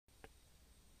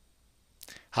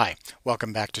Hi,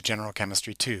 welcome back to General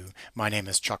Chemistry 2. My name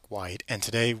is Chuck Wight, and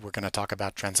today we're going to talk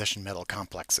about transition metal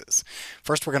complexes.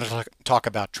 First, we're going to talk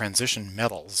about transition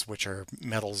metals, which are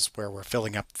metals where we're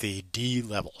filling up the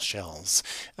D-level shells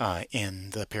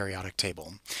in the periodic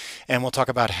table. And we'll talk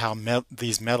about how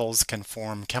these metals can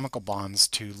form chemical bonds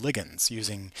to ligands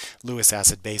using Lewis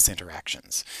acid-base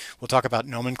interactions. We'll talk about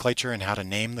nomenclature and how to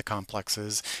name the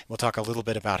complexes. We'll talk a little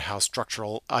bit about how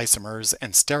structural isomers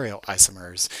and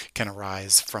stereoisomers can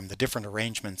arise from the different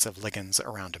arrangements of ligands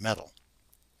around a metal.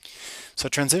 So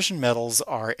transition metals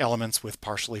are elements with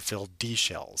partially filled D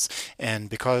shells, and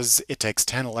because it takes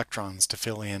 10 electrons to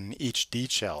fill in each D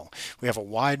shell, we have a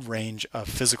wide range of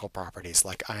physical properties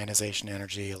like ionization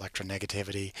energy,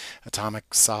 electronegativity,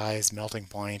 atomic size, melting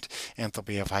point,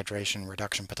 enthalpy of hydration,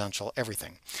 reduction potential,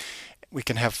 everything. We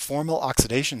can have formal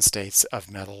oxidation states of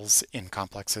metals in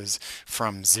complexes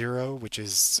from 0, which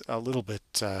is a little bit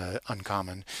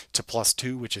uncommon, to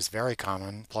 +2, which is very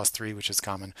common, +3, which is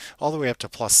common, all the way up to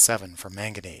 +7 for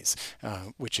manganese,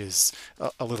 which is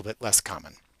a little bit less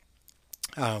common.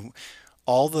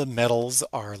 All the metals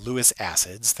are Lewis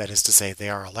acids, that is to say they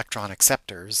are electron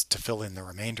acceptors to fill in the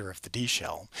remainder of the D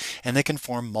shell, and they can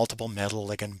form multiple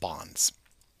metal-ligand bonds.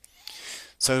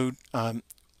 So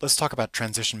let's talk about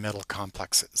transition metal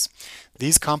complexes.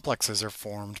 These complexes are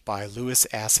formed by Lewis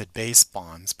acid-base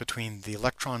bonds between the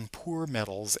electron-poor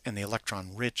metals and the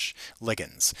electron-rich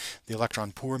ligands. The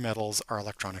electron-poor metals are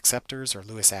electron acceptors, or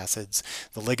Lewis acids.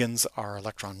 The ligands are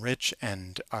electron-rich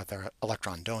and are the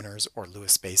electron donors, or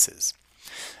Lewis bases.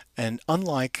 And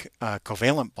unlike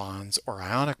covalent bonds or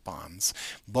ionic bonds,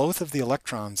 both of the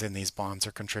electrons in these bonds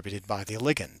are contributed by the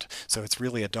ligand. So it's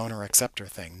really a donor-acceptor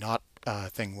thing, not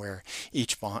a thing where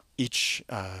each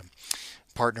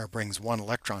partner brings one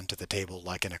electron to the table,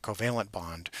 like in a covalent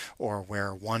bond, or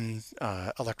where one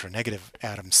electronegative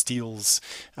atom steals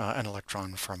an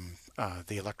electron from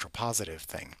the electropositive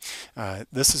thing.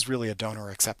 This is really a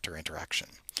donor-acceptor interaction.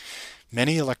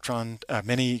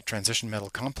 Many transition metal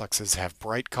complexes have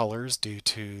bright colors due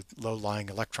to low-lying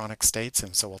electronic states,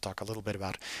 and so we'll talk a little bit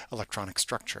about electronic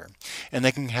structure. And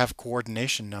they can have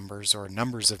coordination numbers, or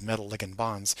numbers of metal-ligand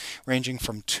bonds, ranging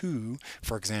from 2,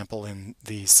 for example, in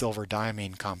the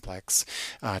silver-diamine complex,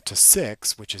 to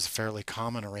 6, which is a fairly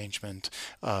common arrangement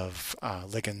of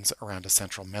ligands around a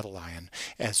central metal ion,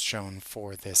 as shown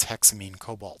for this hexamine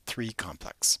cobalt 3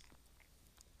 complex.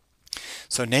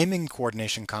 So naming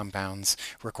coordination compounds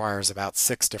requires about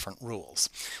 6 different rules.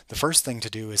 The first thing to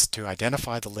do is to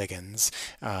identify the ligands,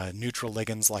 neutral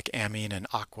ligands like amine and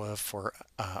aqua for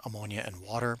ammonia and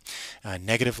water,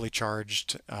 negatively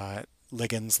charged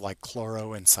ligands like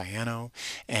chloro and cyano,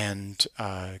 and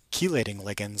chelating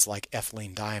ligands like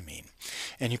ethylene diamine.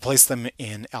 And you place them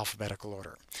in alphabetical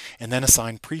order. And then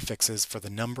assign prefixes for the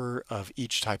number of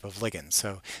each type of ligand.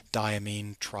 So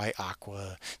diamine,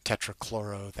 triaqua,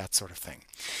 tetrachloro, that sort of thing.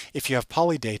 If you have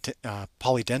polydentate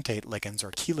ligands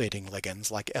or chelating ligands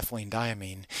like ethylene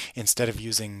diamine, instead of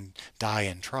using di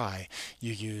and tri,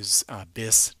 you use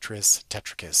bis, tris,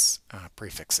 tetrachus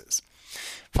prefixes.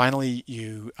 Finally,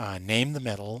 you name the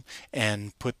metal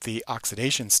and put the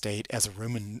oxidation state as a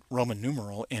Roman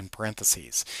numeral in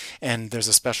parentheses. And there's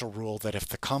a special rule that if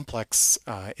the complex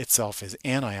itself is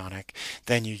anionic,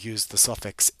 then you use the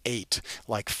suffix "ate,"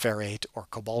 like ferrate or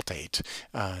cobaltate,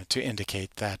 to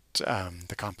indicate that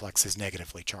the complex is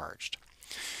negatively charged.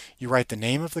 You write the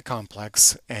name of the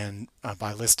complex and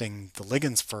by listing the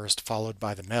ligands first, followed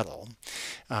by the metal.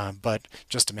 But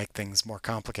just to make things more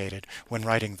complicated, when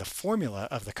writing the formula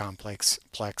of the complex,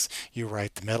 you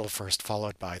write the metal first,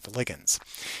 followed by the ligands.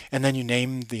 And then you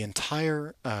name the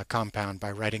entire compound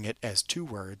by writing it as 2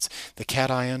 words. The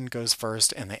cation goes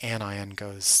first and the anion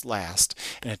goes last.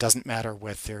 And it doesn't matter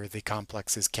whether the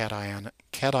complex is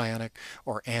cationic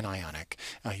or anionic.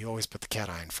 You always put the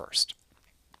cation first.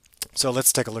 So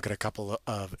let's take a look at a couple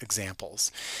of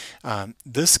examples.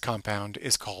 This compound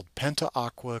is called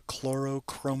penta-aqua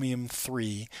chlorochromium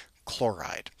 3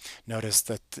 chloride. Notice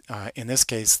that in this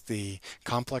case the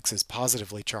complex is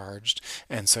positively charged,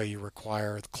 and so you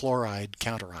require chloride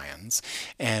counterions,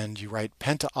 and you write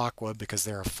penta-aqua because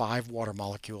there are 5 water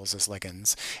molecules as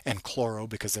ligands, and chloro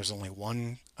because there's only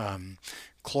one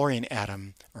chlorine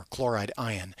atom or chloride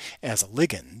ion as a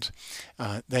ligand.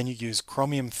 Then you use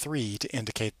chromium 3 to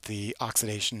indicate the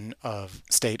oxidation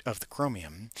state of the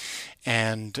chromium,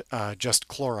 and just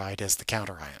chloride as the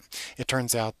counterion. It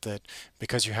turns out that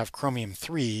because you have chromium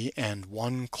 3 and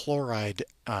one chloride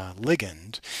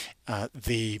ligand,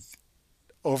 the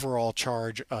overall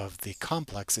charge of the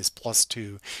complex is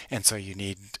 +2, and so you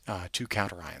need 2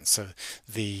 counterions. So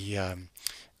the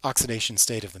oxidation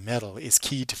state of the metal is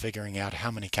key to figuring out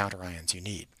how many counterions you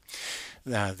need.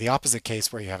 The opposite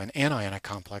case where you have an anionic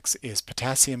complex is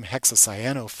potassium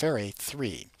hexacyanoferrate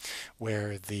 3,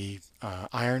 where the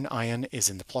iron ion is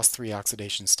in the +3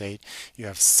 oxidation state. You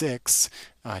have 6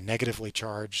 negatively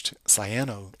charged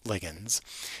cyano ligands,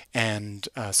 and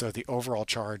so the overall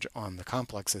charge on the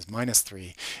complex is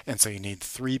 -3, and so you need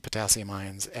 3 potassium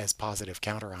ions as positive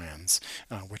counterions,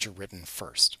 which are written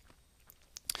first.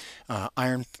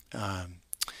 Iron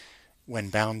when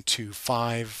bound to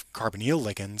 5 carbonyl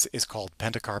ligands is called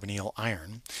pentacarbonyl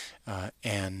iron,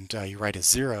 and you write a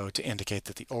 0 to indicate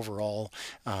that the overall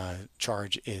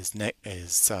charge is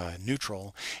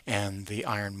neutral, and the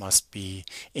iron must be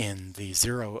in the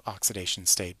 0 oxidation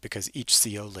state because each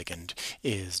CO ligand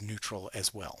is neutral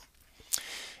as well.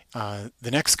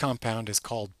 The next compound is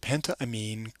called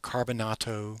pentaamine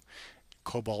carbonato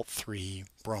cobalt-3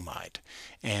 bromide,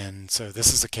 and so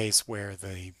this is a case where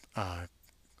the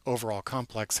overall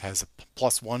complex has a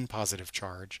 +1 positive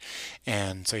charge,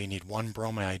 and so you need 1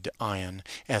 bromide ion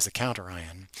as a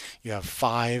counterion. You have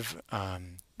 5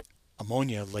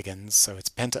 ammonia ligands, so it's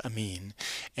pentaamine,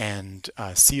 and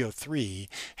CO3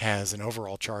 has an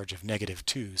overall charge of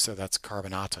 -2, so that's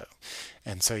carbonato.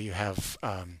 And so you have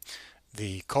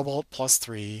the cobalt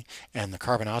 +3 and the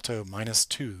carbonato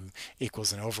 -2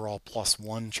 equals an overall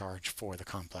 +1 charge for the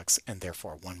complex, and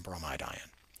therefore 1 bromide ion.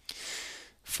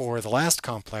 For the last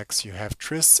complex, you have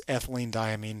tris-ethylene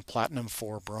diamine platinum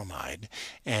 4 bromide,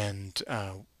 and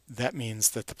that means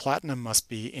that the platinum must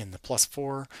be in the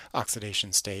 +4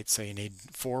 oxidation state, so you need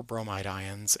 4 bromide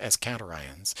ions as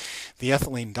counterions. The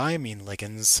ethylene diamine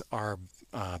ligands are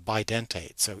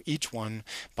bidentate, so each one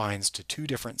binds to 2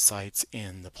 different sites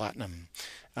in the platinum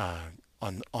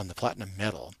on the platinum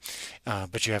metal,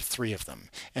 but you have 3 of them.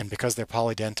 And because they're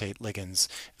polydentate ligands,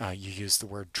 you use the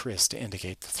word tris to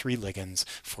indicate the 3 ligands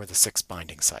for the 6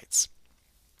 binding sites.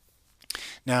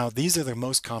 Now, these are the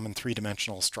most common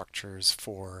 3-dimensional structures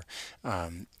for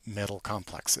metal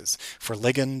complexes. For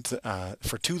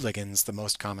 2 ligands, the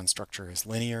most common structure is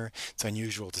linear. It's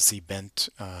unusual to see bent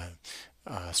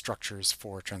structures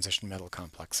for transition metal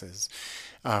complexes.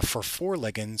 For 4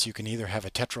 ligands, you can either have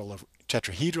a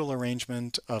tetrahedral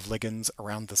arrangement of ligands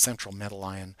around the central metal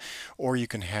ion, or you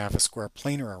can have a square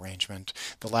planar arrangement.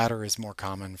 The latter is more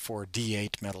common for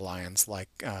D8 metal ions like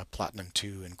platinum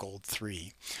 2 and gold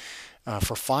 3.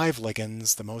 For 5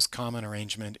 ligands, the most common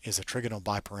arrangement is a trigonal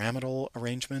bipyramidal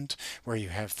arrangement, where you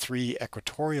have 3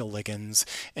 equatorial ligands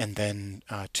and then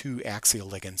 2 axial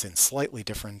ligands in slightly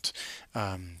different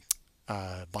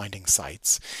binding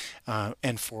sites.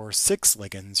 And for 6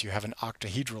 ligands, you have an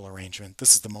octahedral arrangement.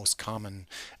 This is the most common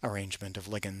arrangement of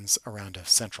ligands around a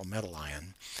central metal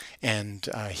ion. And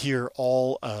here,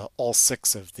 all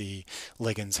 6 of the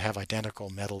ligands have identical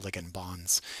metal-ligand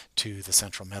bonds to the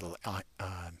central metal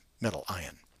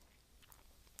ion.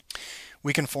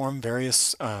 We can form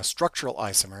various structural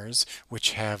isomers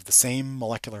which have the same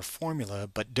molecular formula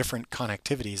but different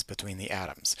connectivities between the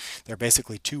atoms. There are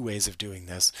basically 2 ways of doing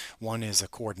this. One is a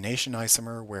coordination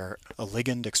isomer where a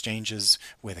ligand exchanges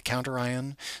with a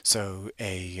counterion, so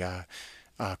a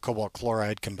cobalt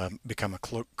chloride can become a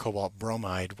cobalt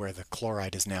bromide where the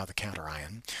chloride is now the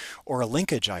counterion, or a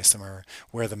linkage isomer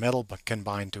where the metal can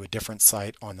bind to a different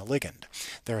site on the ligand.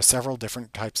 There are several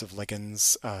different types of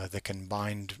ligands that can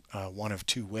bind one of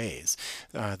 2 ways.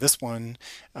 This one,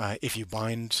 if you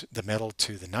bind the metal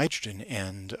to the nitrogen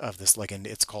end of this ligand,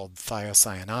 it's called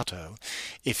thiocyanato.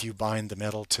 If you bind the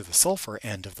metal to the sulfur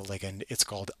end of the ligand, it's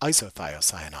called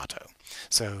isothiocyaнаto.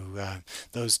 So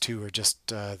those 2 are just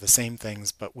the same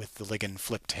things, but with the ligand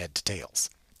flipped head to tails.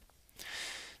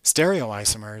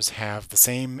 Stereoisomers have the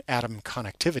same atom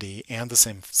connectivity and the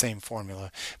same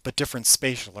formula, but different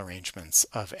spatial arrangements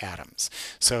of atoms.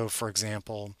 So, for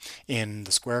example, in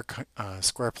the square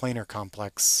planar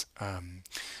complex,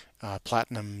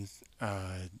 platinum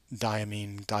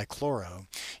diamine dichloro,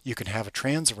 you can have a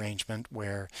trans arrangement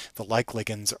where the like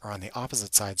ligands are on the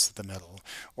opposite sides of the metal,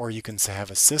 or you can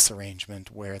have a cis arrangement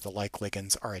where the like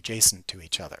ligands are adjacent to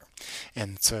each other.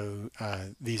 And so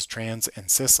these trans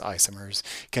and cis isomers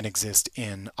can exist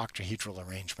in octahedral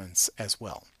arrangements as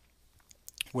well,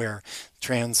 where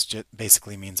trans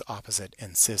basically means opposite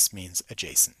and cis means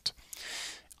adjacent.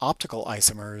 Optical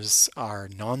isomers are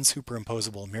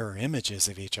non-superimposable mirror images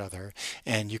of each other,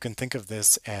 and you can think of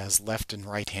this as left and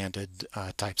right-handed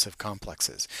types of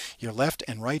complexes. Your left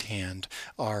and right hand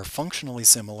are functionally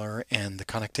similar and the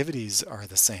connectivities are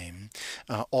the same.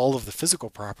 All of the physical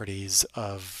properties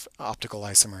of optical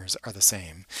isomers are the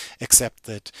same, except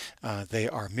that they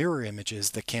are mirror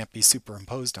images that can't be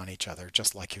superimposed on each other,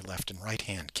 just like your left and right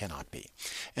hand cannot be.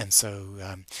 And so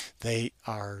they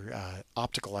are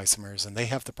optical isomers, and they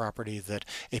have the property that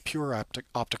a pure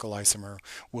optical isomer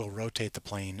will rotate the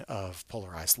plane of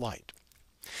polarized light.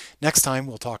 Next time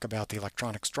we'll talk about the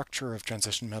electronic structure of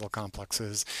transition metal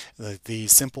complexes, the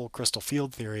simple crystal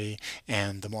field theory,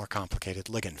 and the more complicated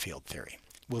ligand field theory.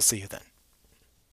 We'll see you then.